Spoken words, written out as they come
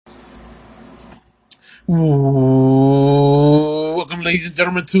Welcome, ladies and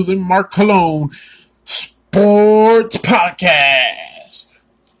gentlemen, to the Mark Cologne Sports Podcast.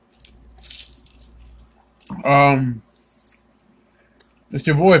 Um, it's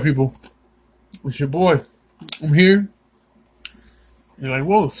your boy, people. It's your boy. I'm here. You're like,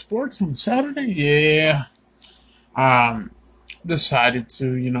 whoa, sports on Saturday? Yeah. Um, decided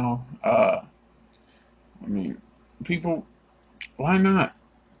to, I mean, people, why not?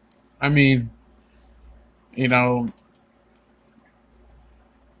 I mean, you know,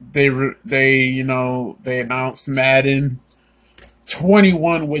 they announced Madden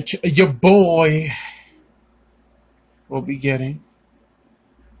 21, which your boy will be getting.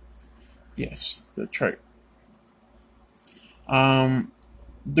 Yes, that's right. Um,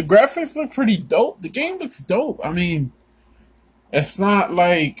 the graphics look pretty dope. The game looks dope. I mean, it's not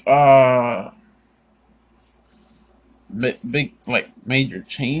like big like major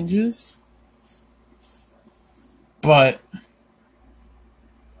changes, but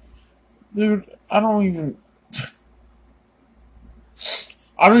dude, I don't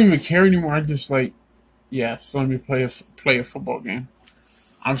even care anymore. I just like, yes, let me play a football game.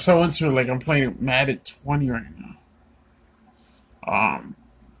 I'm so into it, like I'm playing Madden 20 right now. Um,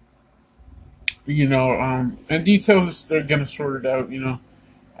 and details they're gonna sort it out,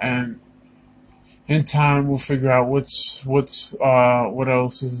 and in time we'll figure out what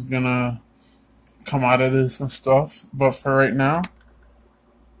else is gonna come out of this and stuff. But for right now,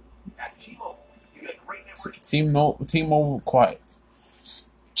 Team Mobile quiet.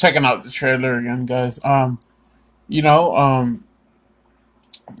 Checking out the trailer again, guys. You know, um,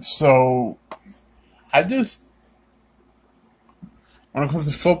 so I just when it comes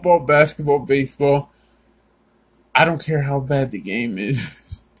to football, basketball, baseball, I don't care how bad the game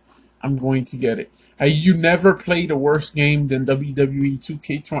is. I'm going to get it. Hey, you never played a worse game than WWE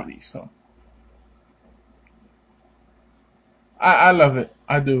 2K20, so I love it.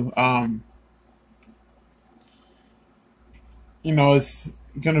 I do. You know,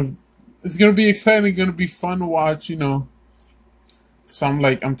 gonna it's gonna be exciting, gonna be fun to watch, So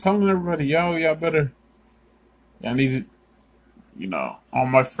I'm telling everybody, yo, y'all better, I need it, all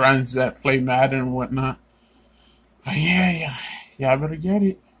my friends that play Madden and whatnot. But yeah, I better get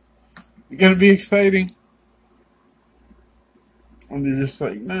it. It's gonna be exciting. And they're just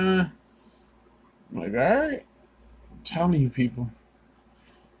like, nah. I'm like, alright. I'm telling you people.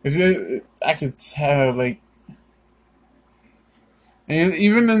 I could tell, like, and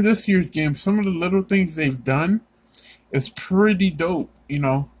even in this year's game, some of the little things they've done is pretty dope,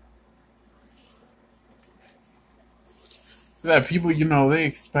 that people, they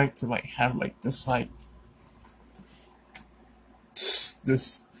expect to like have like this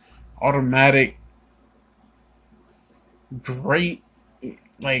automatic great,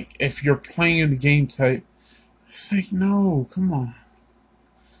 like if you're playing the game type, it's like, no, come on,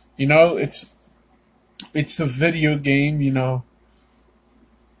 you know it's a video game,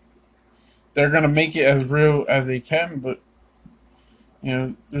 they're gonna make it as real as they can, but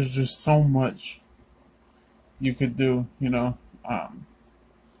there's just so much you could do, um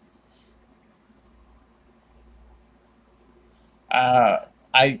uh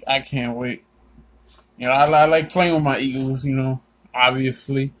I can't wait. I like playing with my Eagles,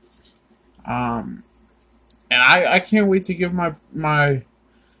 obviously. um and I can't wait to give my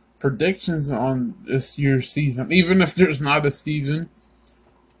predictions on this year's season. Even if there's not a season,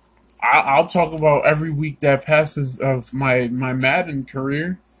 I'll talk about every week that passes of my Madden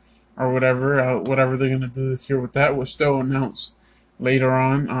career or whatever they're gonna do this year with that, which they'll announce later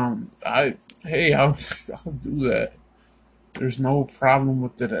on. I'll I'll do that. There's no problem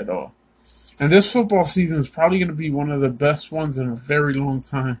with it at all. And this football season is probably gonna be one of the best ones in a very long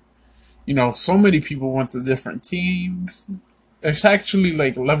time. So many people went to different teams. It's actually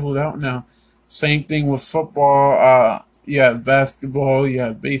like leveled out now. Same thing with football. Yeah, basketball.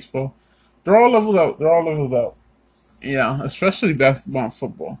 Yeah, baseball. They're all leveled out. They're all leveled out. Yeah, especially basketball and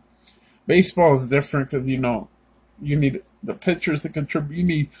football. Baseball is different because you need the pitchers to contribute. You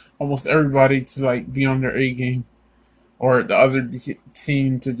need almost everybody to like be on their A game, or the other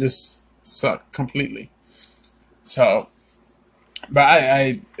team to just suck completely. So, but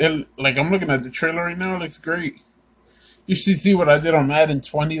like I'm looking at the trailer right now. It looks great. You should see what I did on Madden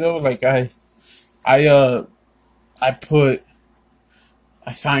 20 though. Like I uh I put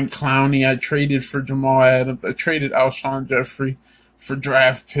I signed Clowney. I traded for Jamal Adams. I traded Alshon Jeffrey for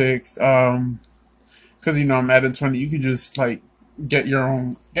draft picks. Because Madden 20, you could just like get your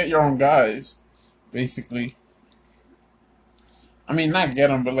own guys, basically. I mean, not get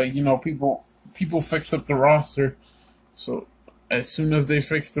them, but like people fix up the roster. So as soon as they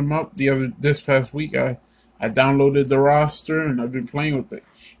fixed them up this past week, I downloaded the roster and I've been playing with it.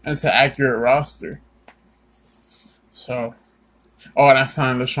 And it's an accurate roster. So, oh, and I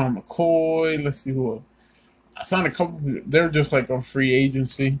signed LaShawn McCoy. Let's see who I signed a couple. They're just like on free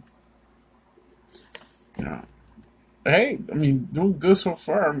agency. You know, hey, I mean, doing good so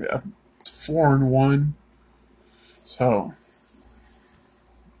far. I mean, 4-1. So,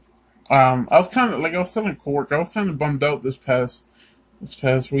 I was kind of like I was telling Cork, I was kind of bummed out this past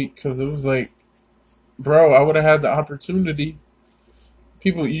week because it was like, bro, I would have had the opportunity.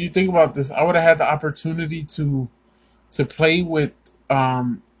 People, you think about this, I would have had the opportunity to play with.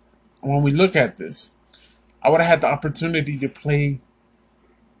 When we look at this, I would have had the opportunity to play.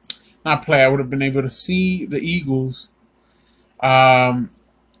 Not play. I would have been able to see the Eagles. I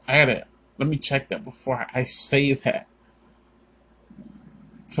had to let me check that before I say that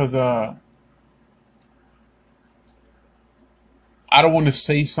because I don't want to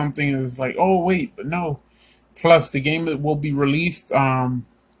say something that's like, oh wait, but no. Plus, the game that will be released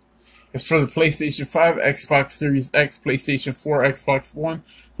is for the PlayStation 5, Xbox Series X, PlayStation 4, Xbox One,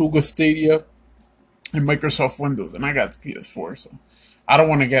 Google Stadia, and Microsoft Windows. And I got the PS4, so I don't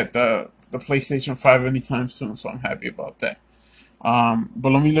want to get the PlayStation 5 anytime soon. So I'm happy about that.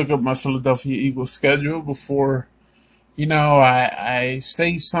 But let me look up my Philadelphia Eagles schedule before I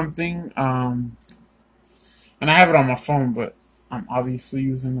say something. And I have it on my phone, but I'm obviously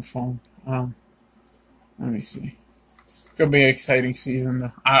using the phone. Let me see. It's gonna be an exciting season.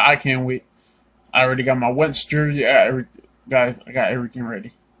 Though. I can't wait. I already got my Wentz jersey. Guys, I got everything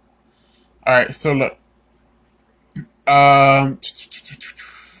ready. All right, so look.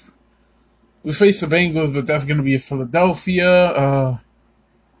 We face the Bengals, but that's gonna be in Philadelphia.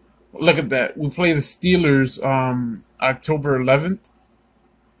 Look at that. We play the Steelers October 11th,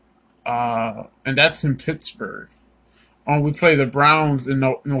 and that's in Pittsburgh. We play the Browns in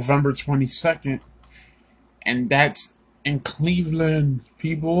November 22nd, and that's in Cleveland,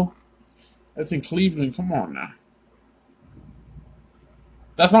 people. That's in Cleveland. Come on now.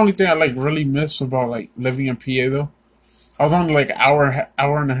 That's the only thing I like really miss about like living in PA though. I was only like hour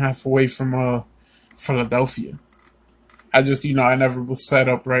and a half away from Philadelphia. I just I never was set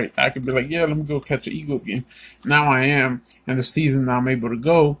up right. I could be like, yeah, let me go catch an Eagles game. Now I am, and the season that I'm able to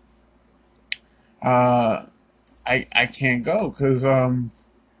go, uh, I can't go because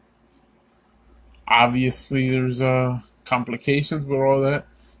obviously there's complications with all that,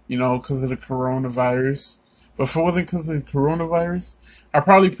 because of the coronavirus. But if it wasn't because of the coronavirus, I'd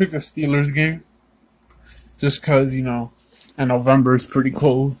probably pick the Steelers game just because and November is pretty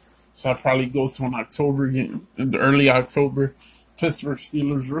cold. So I'd probably go to an October game in the early October. Pittsburgh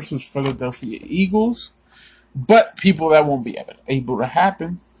Steelers versus Philadelphia Eagles. But people, that won't be able to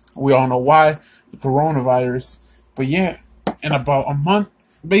happen. We all know why, the coronavirus. But yeah, in about a month,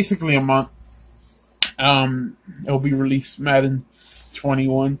 basically a month, it'll be released Madden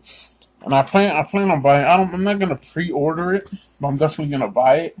 21. And I plan on buying. I'm not gonna pre-order it, but I'm definitely gonna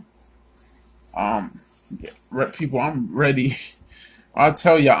buy it. Yeah, people, I'm ready. I'll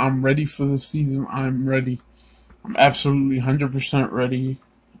tell you, I'm ready for the season. I'm ready. I'm absolutely 100% ready.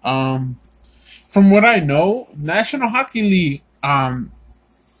 From what I know, National Hockey League,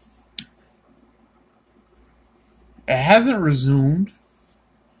 it hasn't resumed,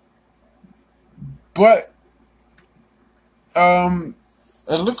 but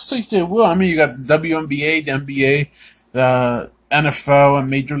it looks like they will. I mean, you got the WNBA, the NBA, the NFL, and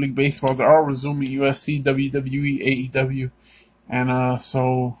Major League Baseball. They're all resuming. USC, WWE, AEW, and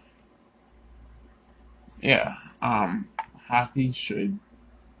so yeah, hockey should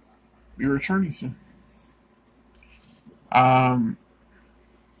be returning soon. Um,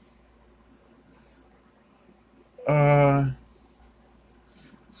 uh,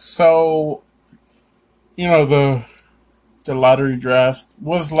 so the lottery draft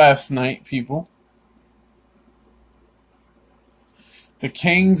was last night, people. The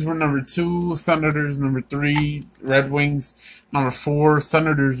Kings were number 2, Senators number 3, Red Wings number 4,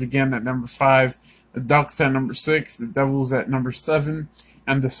 Senators again at number 5, the Ducks at number 6, the Devils at number 7,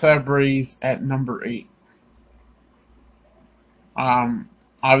 and the Sabres at number 8.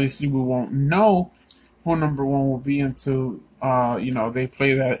 Obviously we won't know who number 1 will be until they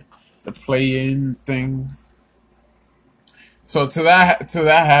play the play-in thing. So till that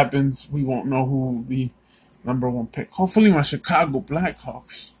happens, we won't know who will be number 1 pick. Hopefully my Chicago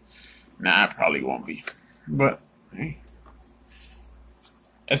Blackhawks. Nah, it probably won't be. But hey,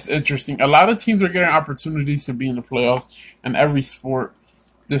 it's interesting. A lot of teams are getting opportunities to be in the playoffs in every sport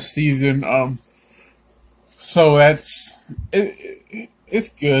this season. So it's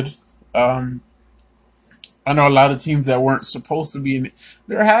good. Um, I know a lot of teams that weren't supposed to be in it.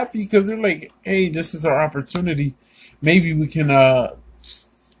 They're happy because they're like, "Hey, this is our opportunity. Maybe we can,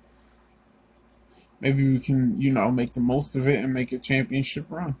 make the most of it and make a championship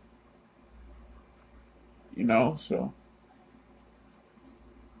run." So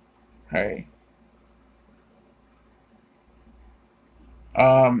hey,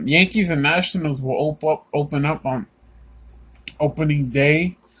 Yankees and Nationals will open up on opening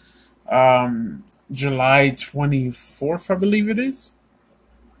day, July 24th, I believe it is.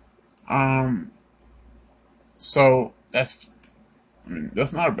 Um, so that's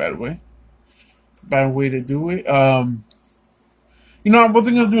not a bad way to do it. I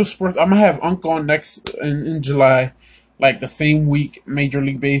wasn't gonna do a sports. I'm gonna have Unc on next in July, like the same week Major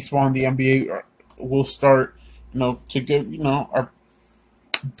League Baseball and the NBA will start. To give our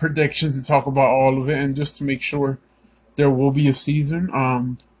predictions and talk about all of it, and just to make sure there will be a season.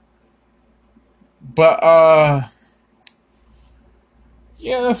 But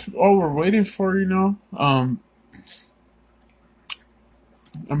yeah, that's all we're waiting for. I'm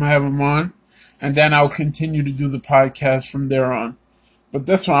gonna have him on, and then I'll continue to do the podcast from there on. But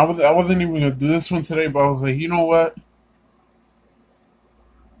this one, I wasn't even gonna do this one today, but I was like, you know what?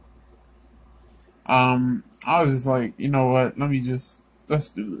 I was just like, you know what? Let's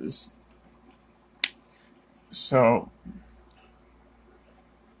do this. So,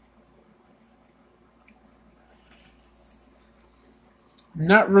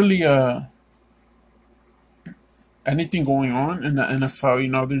 not really anything going on in the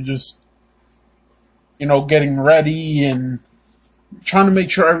NFL. They're just getting ready and trying to make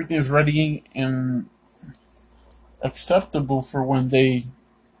sure everything's ready and acceptable for when they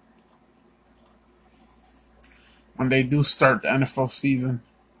do start the NFL season.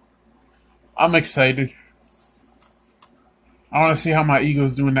 I'm excited. I want to see how my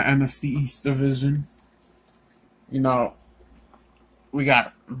Eagles do in the NFC East division. You know, we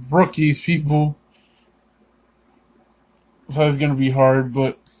got rookies, people, so it's gonna be hard.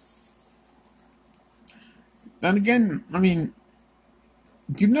 But then again, I mean,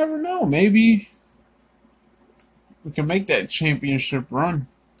 you never know. Maybe we can make that championship run.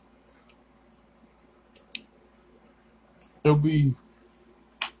 It'll be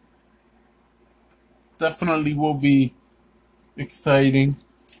definitely will be exciting.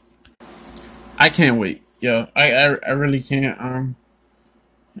 I can't wait. Yeah, I really can't.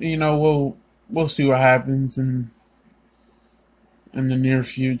 We'll see what happens in the near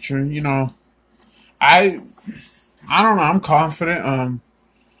future. I I don't know. I'm confident.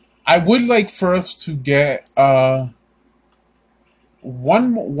 I would like for us to get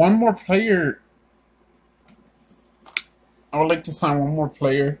one more player. I would like to sign one more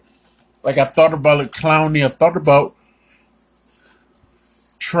player. Like I thought about it, Clowney. I thought about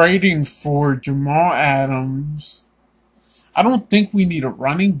trading for Jamal Adams. I don't think we need a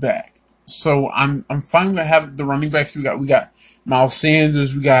running back. So I'm fine with having the running backs we got Miles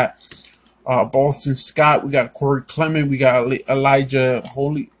Sanders, we got Boston Scott, we got Corey Clement, we got Elijah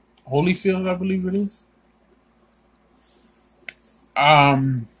Holyfield, I believe it is.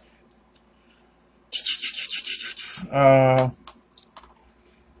 Um, uh,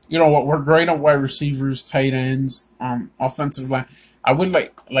 you know what? We're great on wide receivers, tight ends, offensive line. I would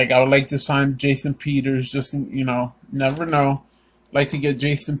like to sign Jason Peters. Just never know. Like to get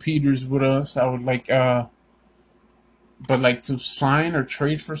Jason Peters with us. I would but like to sign or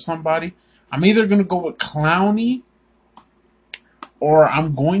trade for somebody. I'm either gonna go with Clowney or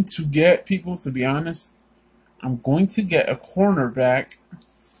I'm going to get people. To be honest, I'm going to get a cornerback.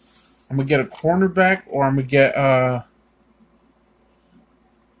 I'm gonna get a cornerback, or I'm gonna get a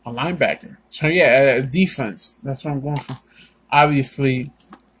linebacker. So yeah, defense. That's what I'm going for. Obviously,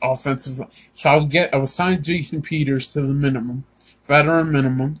 offensive. So I will sign Jason Peters to the minimum, veteran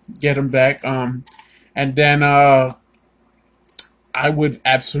minimum. Get him back. And then I would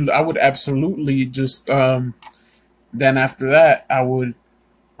absolutely just then after that I'm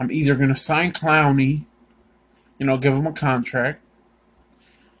either gonna sign Clowney, give him a contract.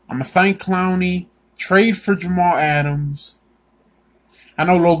 I'm gonna sign Clowney, trade for Jamal Adams. I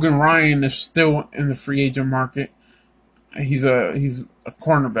know Logan Ryan is still in the free agent market. He's a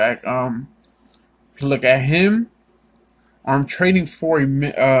cornerback. To look at him, or I'm trading for a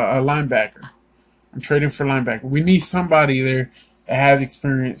linebacker. I'm trading for linebacker. We need somebody there that has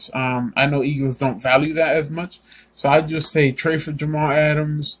experience. I know Eagles don't value that as much, so I just say trade for Jamal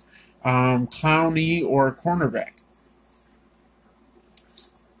Adams, Clowney, or a cornerback.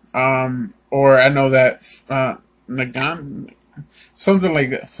 Or I know that Nagan, something like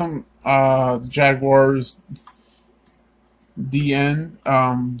that. Some Jaguars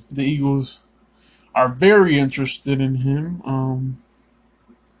DN, the Eagles are very interested in him.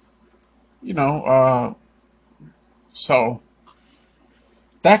 You know, so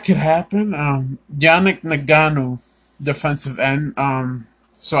that could happen. Yannick Nagano, defensive end.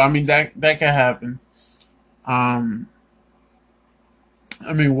 So I mean that could happen. Um,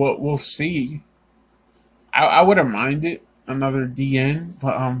 I mean we'll see. I wouldn't mind it another DN,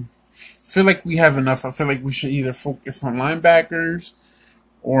 but I feel like we have enough. I feel like we should either focus on linebackers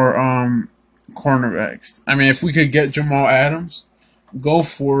or cornerbacks. I mean, if we could get Jamal Adams, go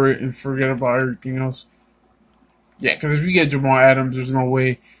for it and forget about everything else. Yeah, because if you get Jamal Adams, there's no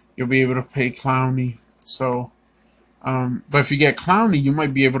way you'll be able to pay Clowney. So, but if you get Clowney, you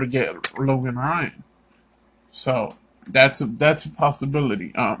might be able to get Logan Ryan. So that's a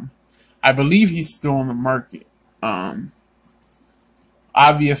possibility. I believe he's still on the market. Um,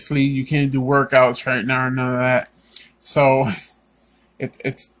 Obviously, you can't do workouts right now or none of that. So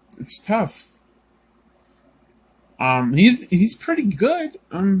it's tough. He's pretty good.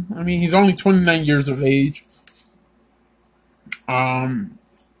 I mean, he's only 29 years of age. Um,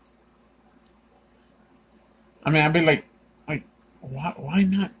 I mean, I'd be like, why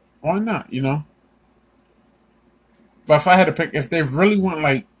not? Why not? You know. But if I had to pick, if they really want,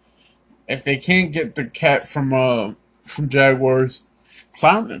 like, if they can't get the cat from Jaguars,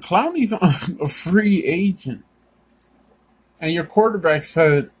 Clowney's a free agent, and your quarterback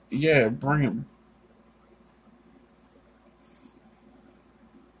said, "Yeah, bring him."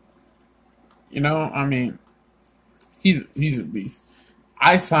 You know, I mean, he's a beast.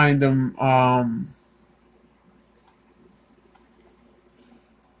 I signed him.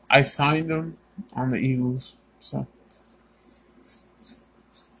 I signed him on the Eagles. So,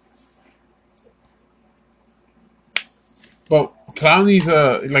 but Clowney's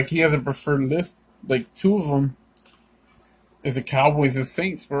like he has a preferred list. Like two of them is the Cowboys and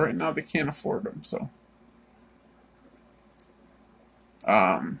Saints, but right now they can't afford them. So,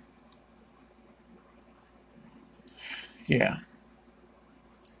 um, yeah,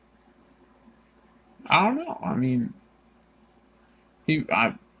 I don't know. I mean, he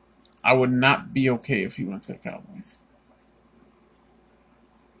I would not be okay if he went to the Cowboys.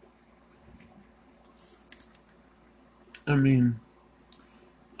 I mean,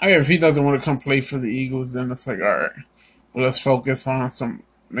 if he doesn't want to come play for the Eagles, then it's like, all right, well, let's focus on some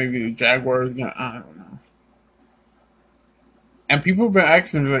maybe the Jaguars. I don't know. And people have been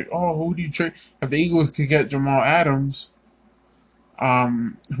asking me like, oh, who do you trade? If the Eagles could get Jamal Adams,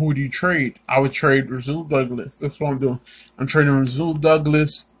 who would you trade? I would trade Rasul Douglas. That's what I'm doing. I'm trading Rasul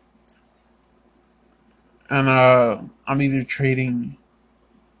Douglas, and I'm either trading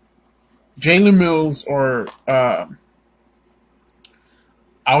Jalen Mills or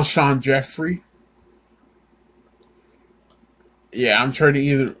Alshon Jeffrey. Yeah, I'm trading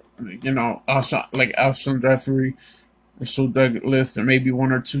either Alshon Jeffrey, Rasul Douglas, and maybe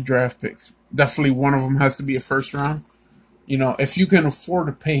one or two draft picks. Definitely one of them has to be a first round. You know, if you can afford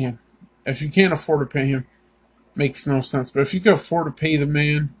to pay him. If you can't afford to pay him, makes no sense. But if you can afford to pay the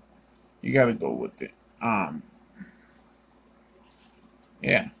man, you got to go with it. Um,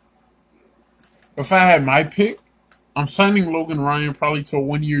 yeah. If I had my pick, I'm signing Logan Ryan probably to a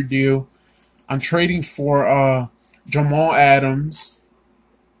 1 year deal. I'm trading for Jamal Adams.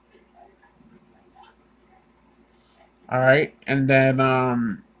 All right, and then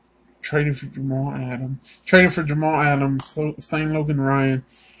trading for Jamal Adams, so signing Logan Ryan,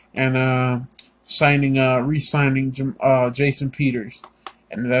 and re-signing Jason Peters,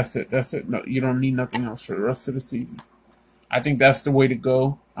 and that's it. That's it. No, you don't need nothing else for the rest of the season. I think that's the way to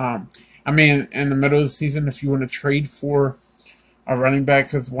go. I mean, in the middle of the season, if you want to trade for a running back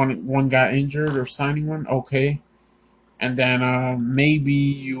because one got injured or signing one, okay. And then maybe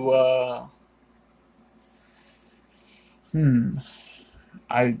you, hmm,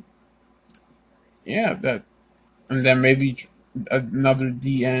 I yeah that, and then maybe another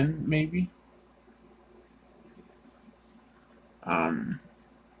DN maybe. Um,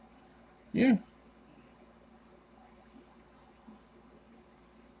 yeah,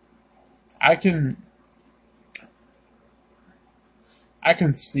 I can I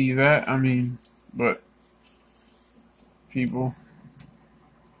can see that. I mean, but people,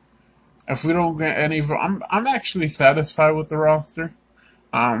 if we don't get any, I'm actually satisfied with the roster.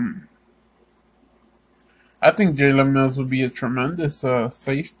 Um, I think Jalen Mills would be a tremendous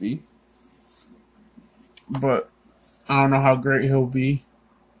safety, but I don't know how great he'll be.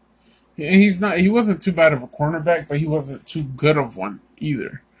 He's not. He wasn't too bad of a cornerback, but he wasn't too good of one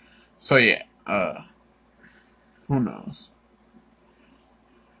either. So yeah, who knows?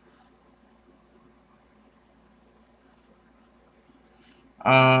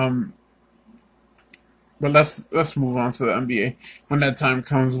 Um, But let's move on to the NBA. When that time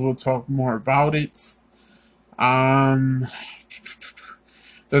comes, we'll talk more about it. Um,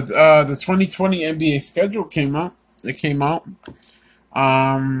 the 2020 NBA schedule came out. It came out.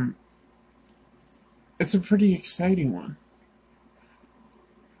 Um, it's a pretty exciting one.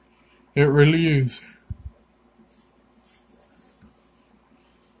 It really is.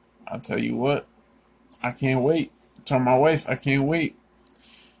 I'll tell you what. I can't wait. I told my wife I can't wait.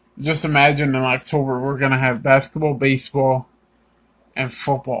 Just imagine in October we're gonna have basketball, baseball, and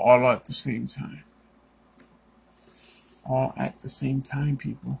football all at the same time. All at the same time,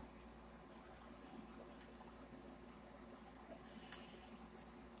 people.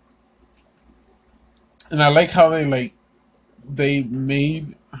 And I like how they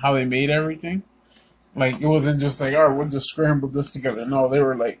made everything. Like it wasn't just like, all right, we'll just scramble this together. No, they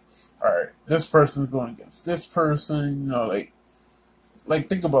were like, all right, this person's going against this person. Like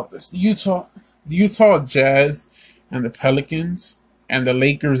think about this: the Utah Jazz, and the Pelicans, and the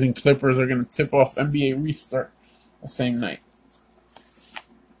Lakers and Clippers are going to tip off NBA restart the same night.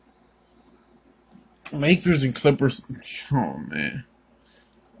 Lakers and Clippers. Oh man.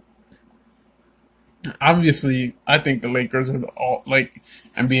 Obviously, I think the Lakers are the all like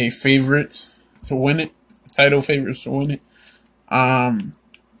NBA favorites to win it, title favorites to win it. Um,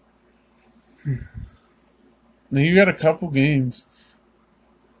 Now you got a couple games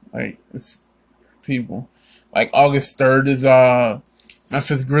like it's people like August 3rd is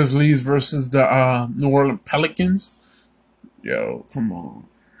Memphis Grizzlies versus the New Orleans Pelicans. Yo, come on,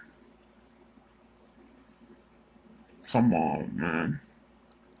 man.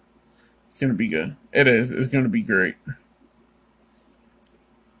 It's gonna be good. It is. It's gonna be great.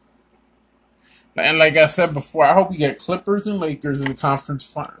 And like I said before, I hope we get Clippers and Lakers in the conference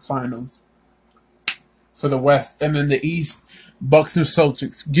finals for the West, and then the East, Bucks and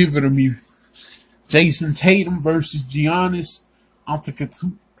Celtics. Give it to me. Jason Tatum versus Giannis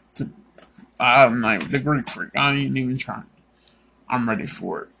Antetokounmpo. I'm not the Greek freak. I ain't even trying. I'm ready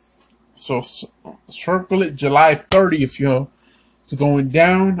for it. So circle it July 30th, y'all. It's going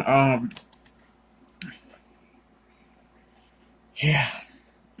down. Yeah,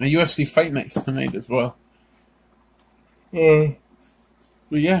 and UFC Fight Nights tonight as well.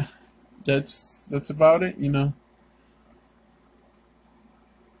 But yeah, that's about it.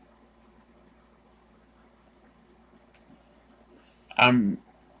 I'm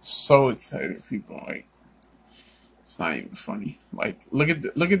so excited, people. Like it's not even funny. Like look at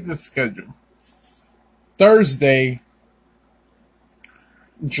the schedule. Thursday,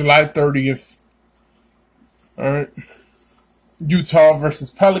 July 30th. All right. Utah versus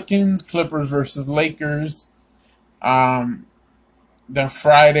Pelicans, Clippers versus Lakers. Um, then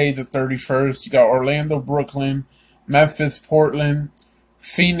Friday the 31st, you got Orlando, Brooklyn, Memphis, Portland,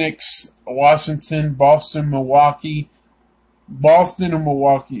 Phoenix, Washington, Boston and Milwaukee.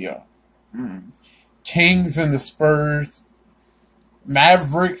 Kings and the Spurs,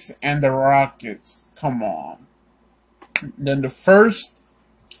 Mavericks and the Rockets. Come on. Then the first,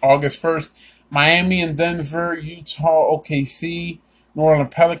 August 1st, Miami and Denver, Utah, OKC, New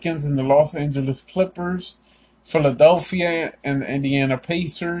Orleans Pelicans and the Los Angeles Clippers, Philadelphia and the Indiana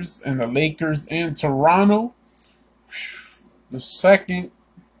Pacers, and the Lakers and Toronto. The second,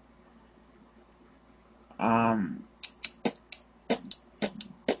 um,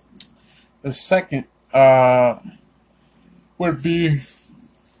 the second would be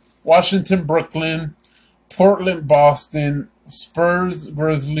Washington, Brooklyn, Portland, Boston, Spurs,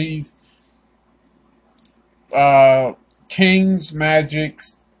 Grizzlies, uh, Kings,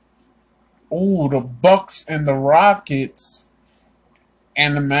 Magics. Ooh, the Bucks and the Rockets,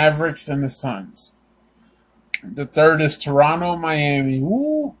 and the Mavericks and the Suns. The third is Toronto, Miami.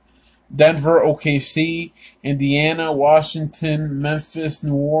 Ooh. Denver, OKC, Indiana, Washington, Memphis,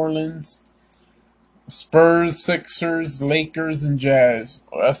 New Orleans, Spurs, Sixers, Lakers, and Jazz.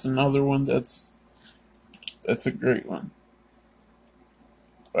 Oh, that's another one. That's a great one.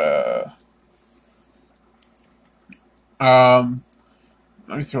 Uh, um,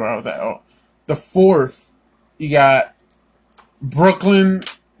 Let me throw out that out. The fourth, you got Brooklyn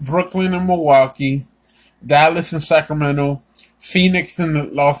and Milwaukee, Dallas and Sacramento, Phoenix and the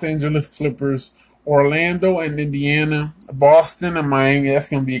Los Angeles Clippers, Orlando and Indiana, Boston and Miami. That's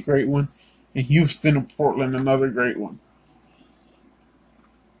going to be a great one. And Houston and Portland, another great one.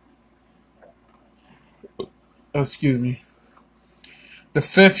 Oh, excuse me. The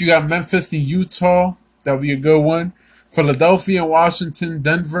fifth, you got Memphis and Utah. That'll be a good one. Philadelphia and Washington,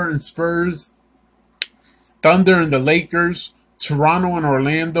 Denver and Spurs, Thunder and the Lakers, Toronto and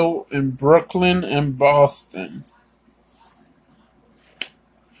Orlando, and Brooklyn and Boston.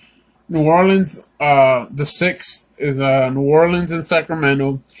 New Orleans, the sixth is New Orleans and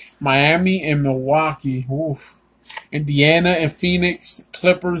Sacramento, Miami and Milwaukee. Oof. Indiana and Phoenix,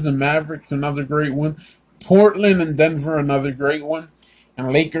 Clippers and Mavericks, another great one. Portland and Denver, another great one.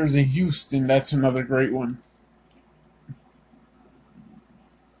 And Lakers and Houston, that's another great one.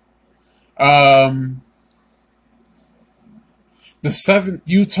 Um, the seventh,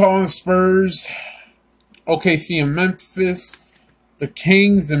 Utah and Spurs, OKC and Memphis, the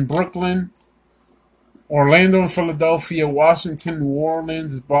Kings and Brooklyn, Orlando and Philadelphia, Washington, New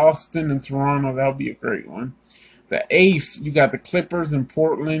Orleans, Boston, and Toronto. That'll be a great one. The eighth, you got the Clippers and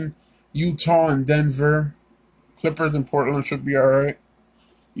Portland, Utah and Denver. Clippers and Portland should be alright.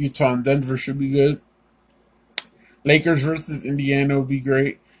 Utah and Denver should be good. Lakers versus Indiana would be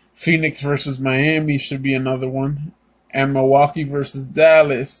great. Phoenix versus Miami should be another one. And Milwaukee versus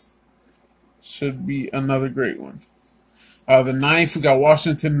Dallas should be another great one. The ninth, we got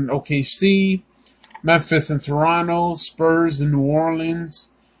Washington and OKC, Memphis and Toronto, Spurs and New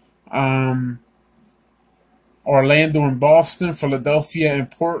Orleans, Orlando and Boston, Philadelphia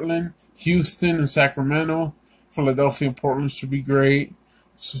and Portland, Houston and Sacramento. Philadelphia and Portland should be great.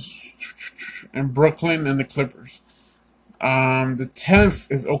 And Brooklyn and the Clippers. The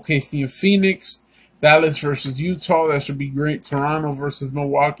 10th is OKC and Phoenix. Dallas versus Utah, that should be great. Toronto versus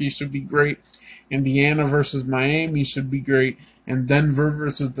Milwaukee should be great. Indiana versus Miami should be great. And Denver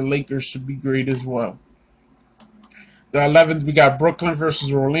versus the Lakers should be great as well. The 11th, we got Brooklyn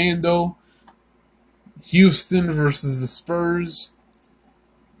versus Orlando. Houston versus the Spurs.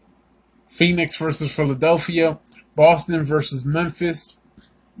 Phoenix versus Philadelphia. Boston versus Memphis.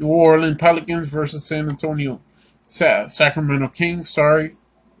 New Orleans Pelicans versus San Antonio. Sacramento Kings, sorry.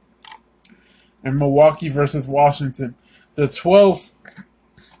 And Milwaukee versus Washington. The 12th,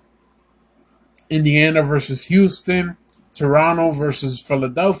 Indiana versus Houston. Toronto versus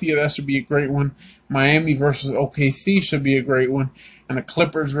Philadelphia, that should be a great one. Miami versus OKC should be a great one. And the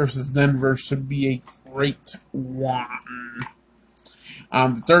Clippers versus Denver should be a great one.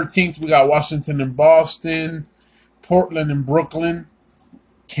 The 13th, we got Washington and Boston. Portland and Brooklyn.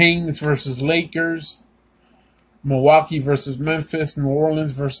 Kings versus Lakers. Milwaukee versus Memphis, New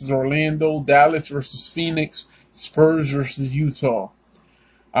Orleans versus Orlando, Dallas versus Phoenix, Spurs versus Utah.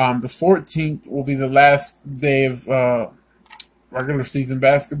 The 14th will be the last day of regular season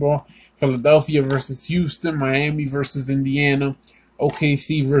basketball. Philadelphia versus Houston, Miami versus Indiana,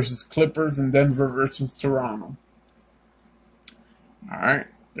 OKC versus Clippers, and Denver versus Toronto. All right,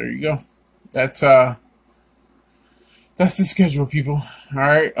 there you go. That's the schedule, people. All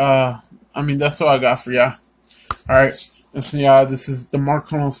right, that's all I got for y'all. All right, listen, y'all. This is the Mark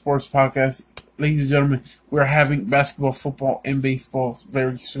Cologne Sports Podcast. Ladies and gentlemen, we're having basketball, football, and baseball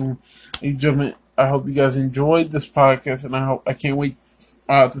very soon. Ladies and gentlemen, I hope you guys enjoyed this podcast, and I can't wait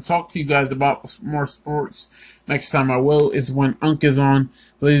to talk to you guys about more sports. Next time I will is when Unk is on.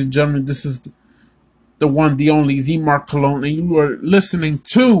 Ladies and gentlemen, this is the one, the only, the Mark Cologne, and you are listening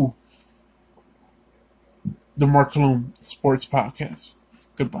to the Mark Cologne Sports Podcast.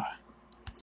 Goodbye.